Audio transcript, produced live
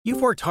You've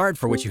worked hard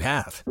for what you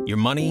have. Your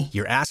money,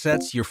 your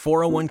assets, your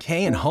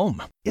 401k, and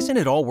home. Isn't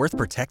it all worth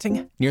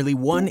protecting? Nearly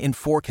 1 in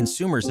 4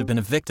 consumers have been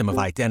a victim of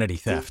identity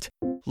theft.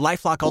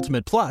 LifeLock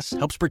Ultimate Plus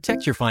helps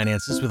protect your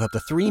finances with up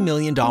to $3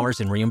 million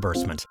in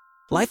reimbursement.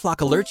 LifeLock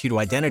alerts you to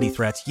identity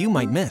threats you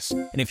might miss.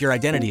 And if your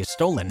identity is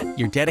stolen,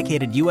 your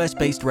dedicated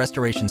U.S.-based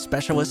restoration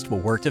specialist will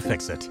work to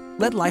fix it.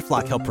 Let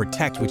LifeLock help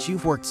protect what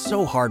you've worked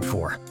so hard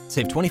for.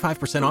 Save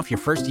 25% off your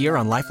first year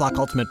on LifeLock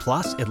Ultimate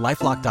Plus at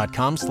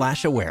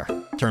LifeLock.com/aware.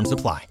 Terms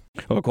apply.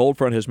 Well, a cold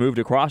front has moved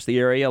across the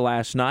area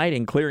last night,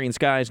 and clearing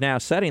skies now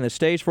setting the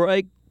stage for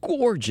a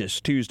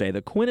gorgeous Tuesday,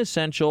 the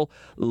quintessential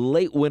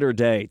late winter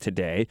day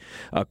today.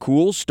 A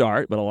cool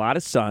start, but a lot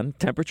of sun.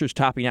 Temperatures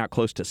topping out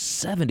close to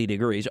 70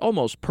 degrees,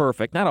 almost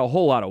perfect. Not a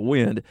whole lot of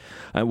wind.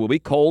 It will be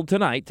cold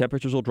tonight.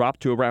 Temperatures will drop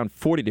to around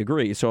 40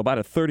 degrees, so about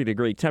a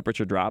 30-degree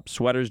temperature drop.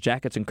 Sweaters,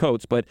 jackets, and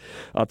coats. But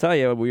I'll tell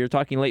you, we are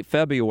talking late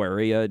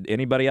February.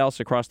 Anybody else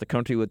across the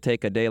country would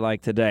take a day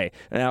like today.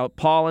 Now,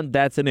 pollen,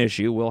 that's an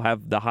issue. We'll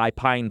have the high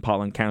pine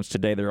pollen counts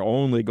today. They're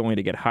only going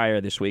to get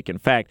higher this week. In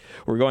fact,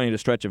 we're going into a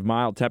stretch of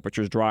mild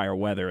temperatures, drier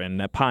weather,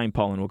 and pine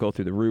pollen will go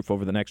through the roof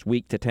over the next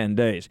week to 10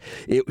 days.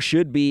 It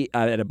should be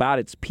at about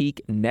its peak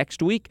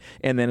next week,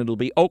 and then it'll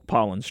be oak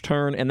pollen's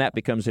turn, and that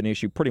becomes an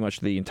issue pretty much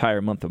the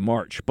entire month of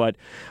March. But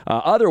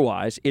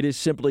otherwise, it is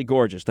simply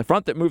gorgeous. The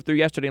front that moved through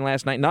yesterday and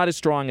last night, not as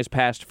strong as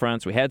past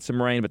fronts. We had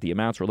some rain, but the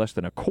amounts were less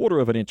than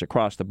 1/4 of an inch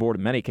across the board.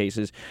 In many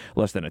cases,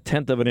 less than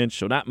 1/10 of an inch,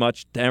 so not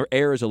much.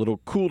 Air is a little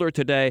cooler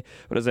today,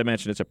 but as I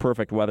mentioned, it's a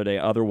perfect weather day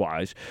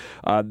otherwise.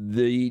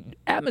 The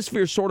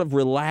atmosphere is sort of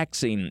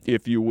relaxing,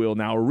 if you will,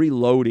 now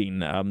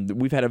reloading.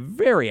 We've had a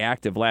very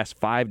active last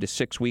 5 to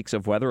 6 weeks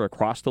of weather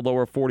across the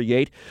lower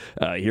 48.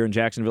 Here in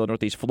Jacksonville,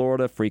 Northeast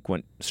Florida,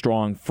 frequent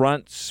strong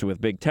fronts with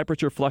big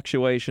temperature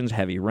fluctuations,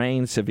 heavy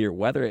rain, severe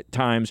weather at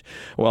times.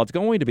 Well, it's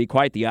going to be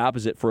quite the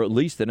opposite for at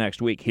least the next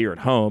week here at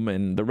home,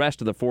 and the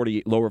rest of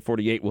the lower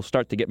 48 will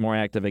start to get more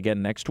active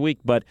again next week.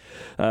 But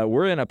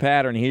we're in a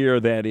pattern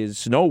here that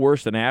is no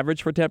worse than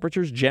average for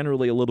temperatures,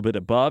 generally a little bit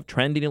above,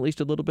 trending at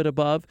least a little bit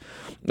above,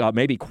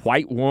 maybe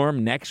quite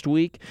warm next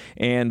week,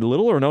 and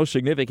little or no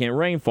significant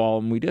rainfall,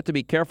 and we have to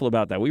be careful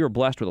about that. We were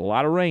blessed with a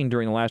lot of rain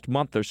during the last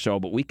month or so,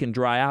 but we can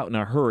dry out in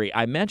a hurry.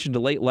 I mentioned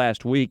late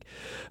last week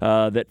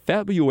that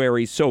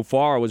February so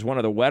far was one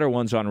of the wetter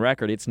ones on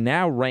record. It's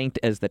now ranked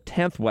as the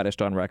 10th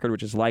wettest on record,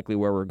 which is likely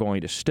where we're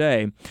going to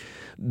stay.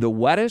 The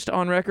wettest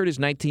on record is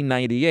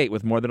 1998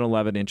 with more than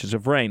 11 inches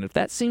of rain. If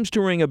that seems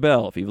to ring a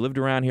bell, if you've lived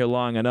around here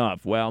long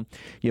enough, well,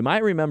 you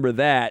might remember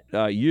that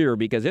year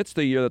because it's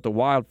the year that the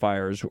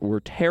wildfires were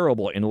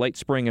terrible in late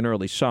spring and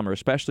early summer,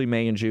 especially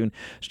May and June,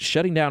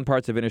 shutting down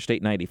parts of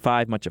Interstate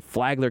 95. Much of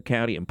Flagler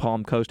County and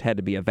Palm Coast had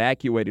to be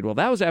evacuated. Well,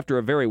 that was after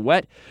a very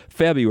wet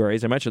February,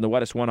 as I mentioned, the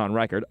wettest one on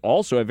record,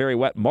 also a very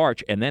wet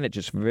March, and then it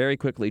just very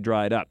quickly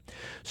dried up.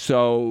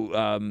 So,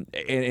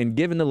 and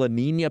given the La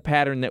Nina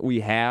pattern that we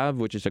have,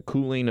 which is a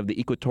cooling of the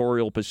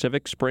equatorial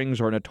Pacific,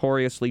 springs are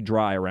notoriously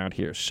dry around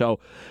here. So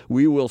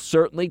we will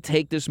certainly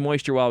take this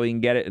moisture while we can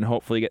get it and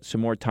hopefully get some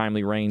more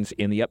timely rains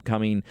in the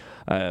upcoming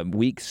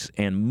weeks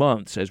and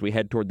months as we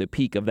head toward the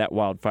peak of that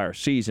wildfire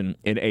season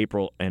in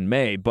April and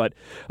May. But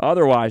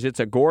otherwise, it's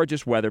a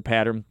gorgeous weather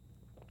pattern.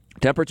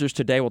 Temperatures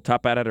today will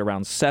top out at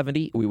around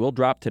 70. We will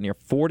drop to near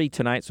 40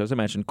 tonight. So as I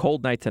mentioned,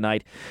 cold night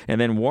tonight,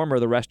 and then warmer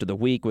the rest of the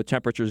week with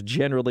temperatures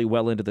generally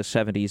well into the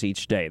 70s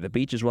each day. The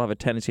beaches will have a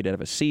tendency to have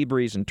a sea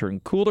breeze and turn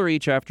cooler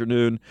each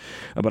afternoon,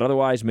 but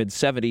otherwise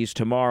mid-70s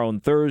tomorrow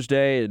and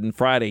Thursday and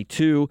Friday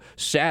too.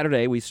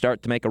 Saturday, we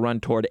start to make a run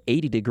toward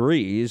 80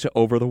 degrees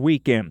over the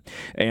weekend.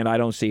 And I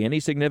don't see any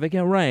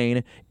significant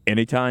rain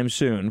anytime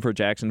soon for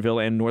Jacksonville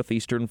and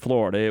northeastern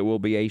Florida. It will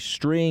be a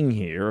string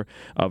here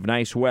of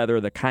nice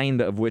weather, the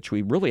kind of which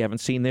we really haven't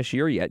seen this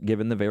year yet,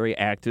 given the very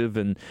active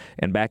and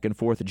back and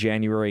forth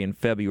January and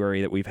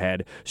February that we've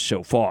had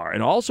so far.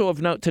 And also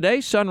of note today,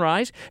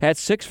 sunrise at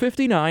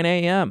 6:59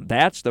 a.m.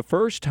 That's the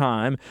first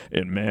time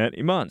in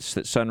many months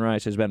that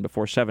sunrise has been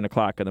before 7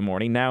 o'clock in the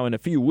morning. Now in a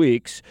few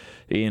weeks,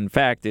 in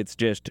fact, it's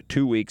just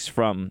 2 weeks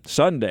from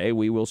Sunday,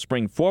 we will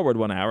spring forward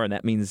 1 hour, and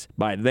that means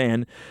by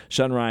then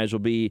sunrise will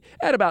be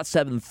at about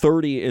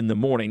 7:30 in the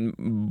morning,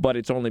 but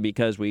it's only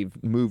because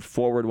we've moved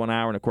forward 1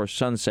 hour, and of course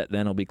sunset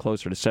then will be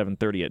closer to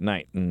 7:30 at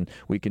night, and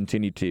we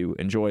continue to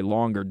enjoy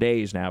longer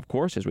days now, of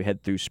course, as we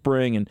head through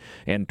spring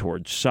and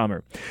towards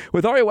summer.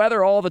 With all your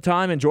weather all the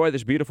time, enjoy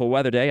this beautiful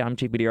weather day. I'm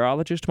Chief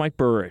Meteorologist Mike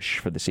Burrish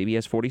for the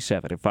CBS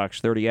 47 at Fox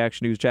 30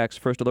 Action News Jack's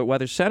First Alert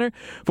Weather Center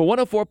for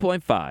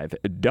 104.5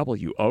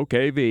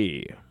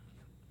 WOKV.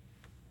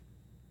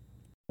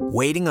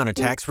 Waiting on a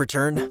tax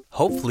return?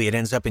 Hopefully it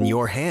ends up in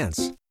your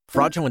hands.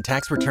 Fraudulent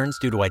tax returns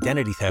due to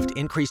identity theft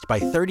increased by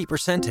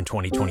 30% in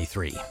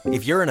 2023.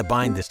 If you're in a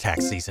bind this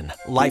tax season,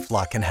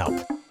 LifeLock can help.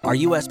 Our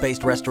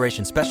U.S.-based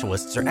restoration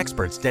specialists are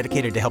experts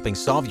dedicated to helping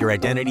solve your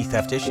identity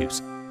theft issues.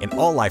 And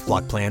all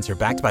LifeLock plans are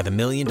backed by the $1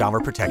 Million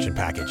Protection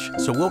Package.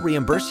 So we'll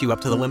reimburse you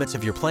up to the limits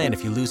of your plan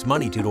if you lose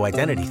money due to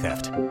identity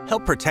theft.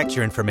 Help protect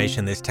your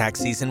information this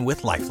tax season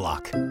with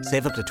LifeLock.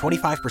 Save up to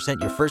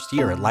 25% your first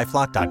year at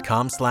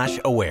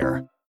LifeLock.com/aware.